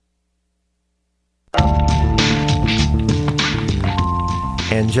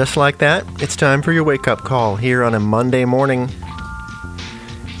And just like that, it's time for your wake-up call here on a Monday morning.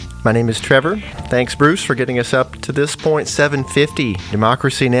 My name is Trevor. Thanks, Bruce, for getting us up to this point. 7:50.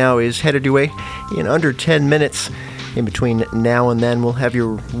 Democracy Now! Is headed away in under 10 minutes. In between now and then, we'll have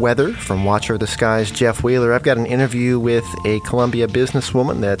your weather from Watcher of the Skies' Jeff Wheeler. I've got an interview with a Columbia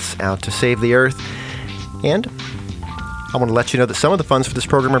businesswoman that's out to save the earth. And I want to let you know that some of the funds for this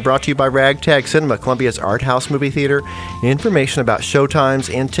program are brought to you by Ragtag Cinema, Columbia's art house movie theater. Information about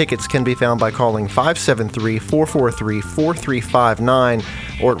showtimes and tickets can be found by calling 573-443-4359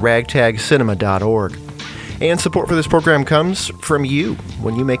 or at ragtagcinema.org. And support for this program comes from you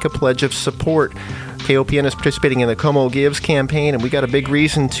when you make a pledge of support. KOPN is participating in the Como Gives campaign, and we got a big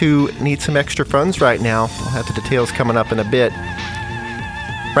reason to need some extra funds right now. I'll have the details coming up in a bit.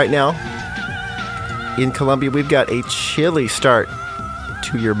 Right now, in Columbia, we've got a chilly start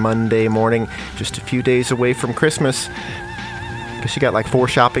to your Monday morning, just a few days away from Christmas. Guess you got like 4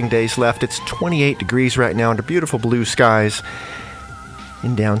 shopping days left. It's 28 degrees right now under beautiful blue skies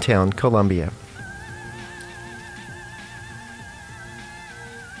in downtown Columbia.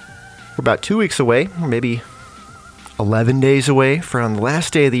 We're about 2 weeks away, or maybe 11 days away from the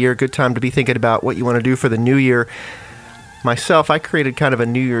last day of the year. Good time to be thinking about what you want to do for the new year. Myself, I created kind of a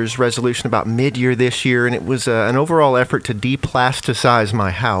New Year's resolution about mid-year this year, and it was an overall effort to deplasticize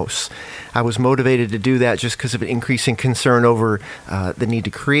my house. I was motivated to do that just because of an increasing concern over the need to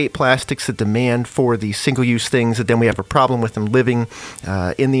create plastics, the demand for the single-use things, that then we have a problem with them living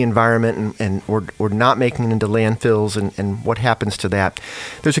in the environment or not making it into landfills, and what happens to that.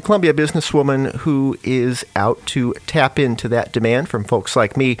 There's a Columbia businesswoman who is out to tap into that demand from folks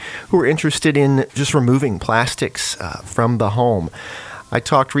like me who are interested in just removing plastics from the home. I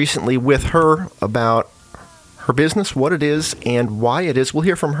talked recently with her about her business, what it is, and why it is. We'll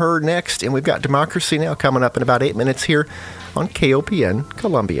hear from her next, and we've got Democracy Now! Coming up in about 8 minutes here on KOPN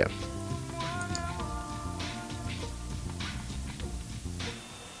Columbia.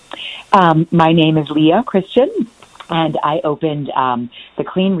 My name is Leah Christian, and I opened the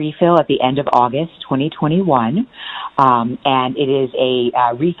Clean Refill at the end of August 2021, and it is a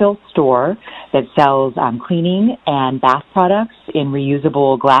refill store that sells cleaning and bath products in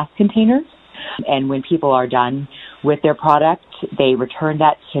reusable glass containers. And when people are done with their product, they return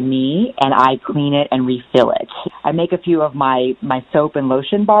that to me, and I clean it and refill it. I make a few of my soap and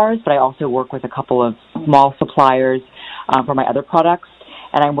lotion bars, but I also work with a couple of small suppliers for my other products,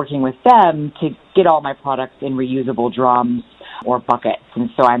 and I'm working with them to get all my products in reusable drums or buckets. And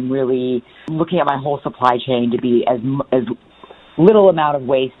so I'm really looking at my whole supply chain to be as little amount of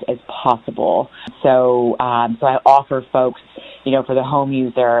waste as possible. So I offer folks, for the home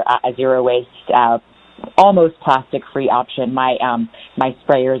user, a zero waste, almost plastic-free option. My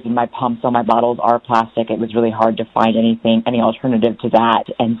sprayers and my pumps on my bottles are plastic. It was really hard to find any alternative to that.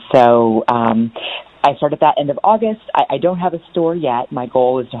 And so I started that end of August. I don't have a store yet. My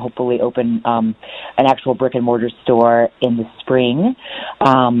goal is to hopefully open an actual brick-and-mortar store in the spring.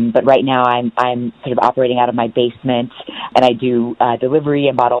 But right now I'm sort of operating out of my basement, and I do delivery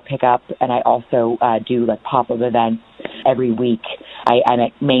and bottle pickup, and I also do like pop-up events every week. I'm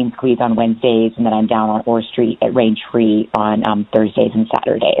at Main Squeeze on Wednesdays, and then I'm down on Orr Street at Range Free on Thursdays and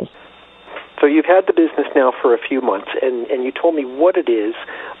Saturdays. So you've had the business now for a few months, and you told me what it is,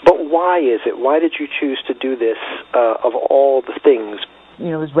 but why is it? Why did you choose to do this of all the things?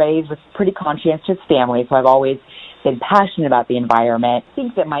 I was raised with a pretty conscientious family, so I've always been passionate about the environment. I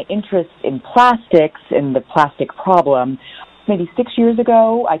think that my interest in plastics and the plastic problem, maybe 6 years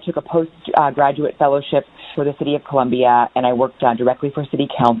ago, I took a postgraduate fellowship for the City of Columbia, and I worked directly for City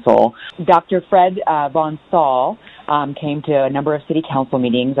Council. Dr. Fred Von Saul came to a number of City Council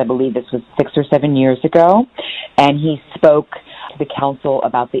meetings. I believe this was 6 or 7 years ago, and he spoke to the council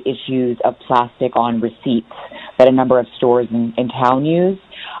about the issues of plastic on receipts that a number of stores in town use,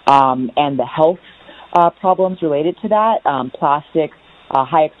 and the health problems related to that.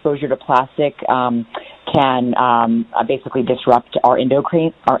 High exposure to plastic can basically disrupt our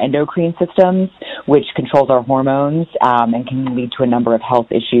endocrine systems, which controls our hormones, and can lead to a number of health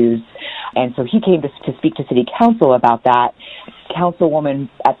issues. And so he came to speak to City Council about that. Councilwoman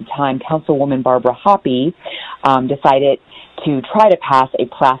at the time, Councilwoman Barbara Hoppe, decided to try to pass a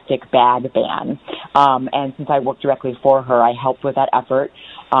plastic bag ban. And since I worked directly for her, I helped with that effort.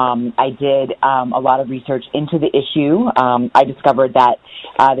 I did a lot of research into the issue. I discovered that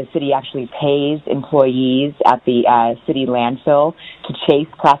the city actually pays employees at the city landfill to chase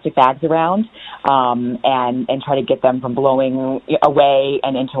plastic bags around and try to get them from blowing away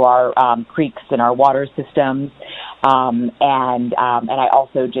and into our creeks and our water systems. And I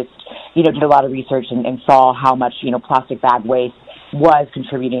also just, did a lot of research and saw how much, plastic bag waste was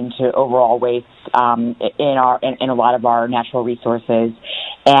contributing to overall waste in a lot of our natural resources.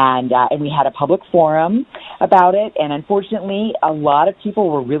 And we had a public forum about it, and unfortunately, a lot of people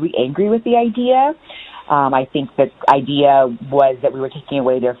were really angry with the idea. I think the idea was that we were taking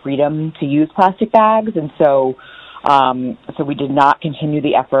away their freedom to use plastic bags, and so we did not continue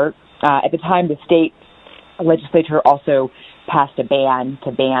the effort. At the time, the state legislature also passed a ban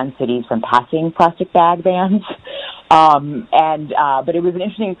to ban cities from passing plastic bag bans. But it was an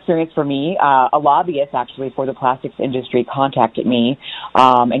interesting experience for me. A lobbyist, actually, for the plastics industry contacted me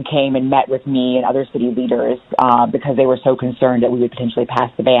and came and met with me and other city leaders because they were so concerned that we would potentially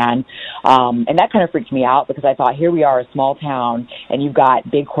pass the ban. And that kind of freaked me out because I thought, here we are, a small town, and you've got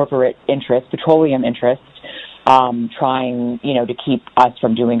big corporate interests, petroleum interests, trying, to keep us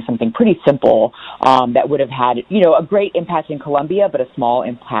from doing something pretty simple that would have had, a great impact in Colombia, but a small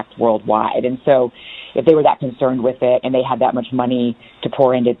impact worldwide. And so if they were that concerned with it and they had that much money to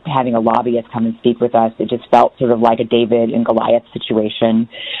pour into having a lobbyist come and speak with us, it just felt sort of like a David and Goliath situation.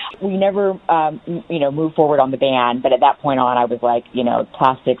 We never, moved forward on the ban, but at that point on, I was like,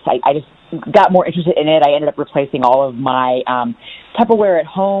 plastics, I just got more interested in it. I ended up replacing all of my Tupperware at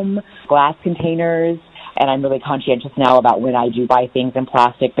home, glass containers, and I'm really conscientious now about when I do buy things in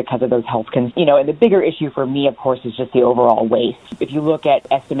plastic because of those health concerns. And the bigger issue for me, of course, is just the overall waste. If you look at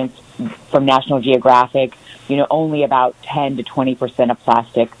estimates from National Geographic, only about 10 to 20% of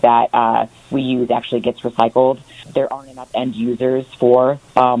plastic that we use actually gets recycled. There aren't enough end users for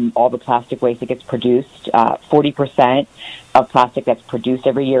all the plastic waste that gets produced. 40% of plastic that's produced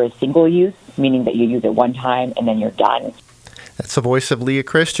every year is single use, meaning that you use it one time and then you're done. That's the voice of Leah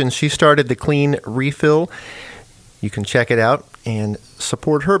Christian. She started the Clean Refill. You can check it out and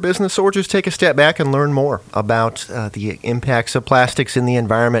support her business, or just take a step back and learn more about the impacts of plastics in the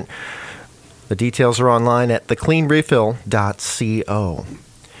environment. The details are online at thecleanrefill.co.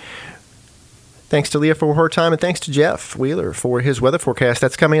 Thanks to Leah for her time, and thanks to Jeff Wheeler for his weather forecast.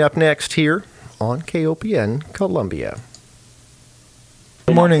 That's coming up next here on KOPN Columbia.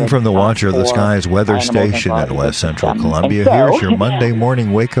 Good morning from the Watcher of the Skies weather station in West Central Columbia. Here's your Monday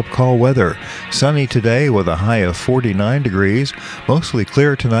morning wake-up call weather. Sunny today with a high of 49 degrees. Mostly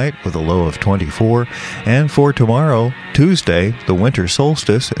clear tonight with a low of 24. And for tomorrow, Tuesday, the winter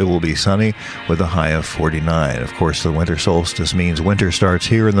solstice, it will be sunny with a high of 49. Of course, the winter solstice means winter starts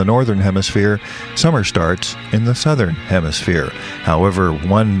here in the northern hemisphere. Summer starts in the southern hemisphere. However,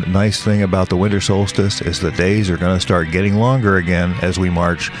 one nice thing about the winter solstice is the days are going to start getting longer again as we march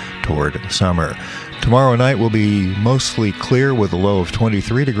toward summer. Tomorrow night will be mostly clear with a low of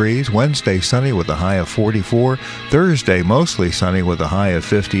 23 degrees. Wednesday, sunny with a high of 44. Thursday, mostly sunny with a high of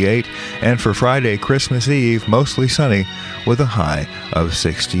 58. And for Friday, Christmas Eve, mostly sunny with a high of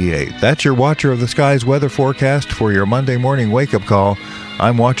 68. That's your Watcher of the Skies weather forecast for your Monday morning wake-up call.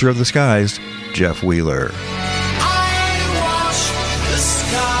 I'm Watcher of the Skies, Jeff Wheeler.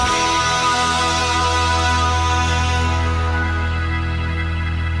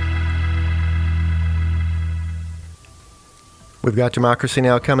 We've got Democracy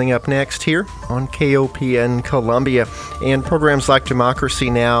Now! Coming up next here on KOPN Columbia. And programs like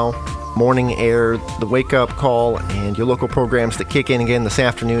Democracy Now!, Morning Air, The Wake Up Call, and your local programs that kick in again this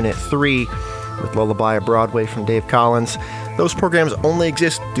afternoon at 3 with Lullaby of Broadway from Dave Collins. Those programs only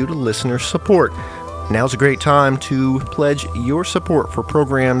exist due to listener support. Now's a great time to pledge your support for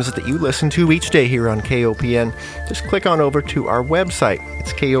programs that you listen to each day here on KOPN. Just click on over to our website.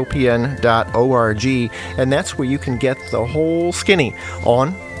 It's kopn.org, and that's where you can get the whole skinny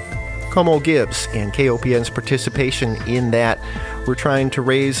on Como Gives and KOPN's participation in that. We're trying to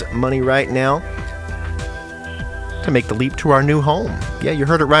raise money right now to make the leap to our new home. Yeah, you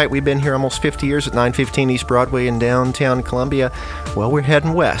heard it right. We've been here almost 50 years at 915 East Broadway in downtown Columbia. Well, we're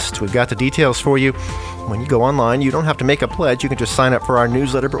heading west. We've got the details for you. When you go online, you don't have to make a pledge. You can just sign up for our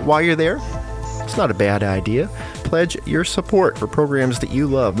newsletter. But while you're there, it's not a bad idea. Pledge your support for programs that you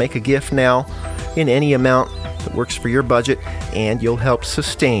love. Make a gift now in any amount that works for your budget, and you'll help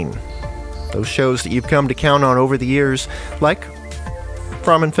sustain those shows that you've come to count on over the years, like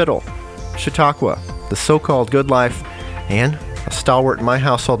From and Fiddle, Chautauqua, The So-Called Good Life, and a stalwart in my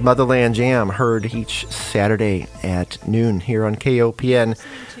household, Motherland Jam, heard each Saturday at noon here on KOPN.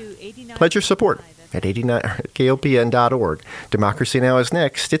 Pledge your support at KOPN.org. Democracy Now! Is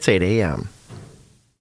next. It's 8 a.m.